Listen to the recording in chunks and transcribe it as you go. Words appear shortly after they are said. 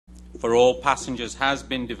for all passengers has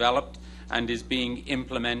been developed and is being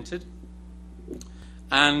implemented.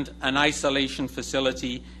 And an isolation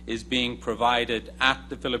facility is being provided at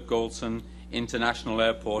the Philip Goldson International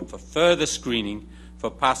Airport for further screening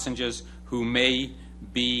for passengers who may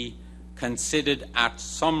be considered at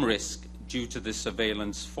some risk due to the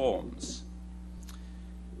surveillance forms.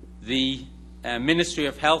 The Ministry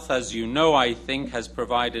of Health, as you know, I think, has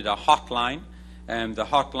provided a hotline. The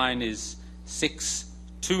hotline is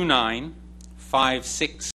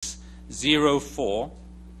 629-5604,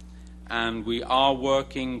 and we are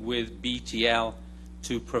working with BTL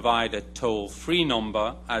to provide a toll-free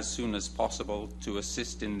number as soon as possible to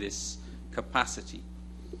assist in this capacity.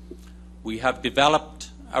 We have developed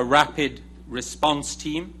a rapid response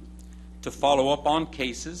team to follow up on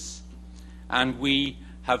cases, and we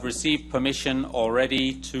have received permission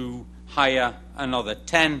already to hire another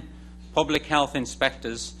 10 public health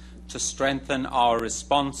inspectors to strengthen our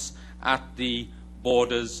response at the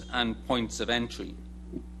borders and points of entry.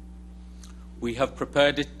 We have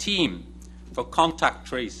prepared a team for contact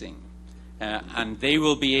tracing, and they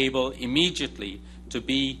will be able immediately to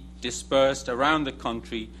be dispersed around the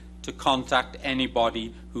country to contact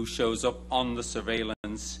anybody who shows up on the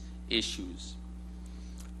surveillance issues.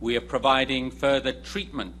 We are providing further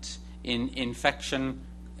treatment in infection,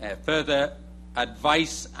 further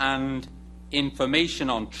advice and information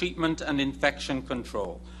on treatment and infection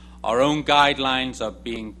control. Our own guidelines are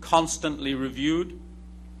being constantly reviewed.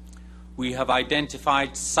 We have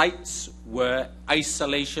identified sites where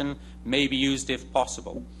isolation may be used if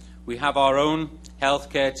possible. We have our own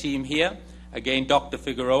healthcare team here, again Dr.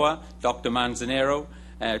 Figueroa, Dr. Manzanero,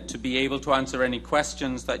 to be able to answer any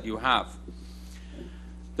questions that you have.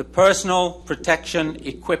 The personal protection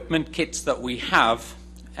equipment kits that we have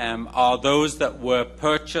are those that were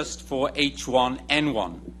purchased for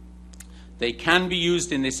H1N1. They can be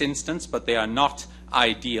used in this instance, but they are not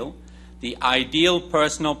ideal. The ideal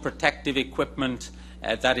personal protective equipment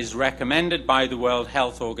that is recommended by the World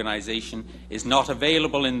Health Organization is not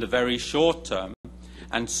available in the very short term,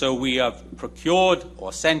 and so we have procured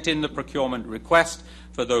or sent in the procurement request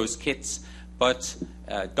for those kits, but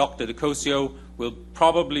Dr. DeCosio will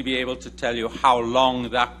probably be able to tell you how long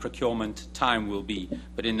that procurement time will be.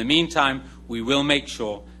 But in the meantime, we will make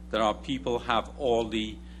sure that our people have all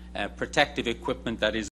the protective equipment that is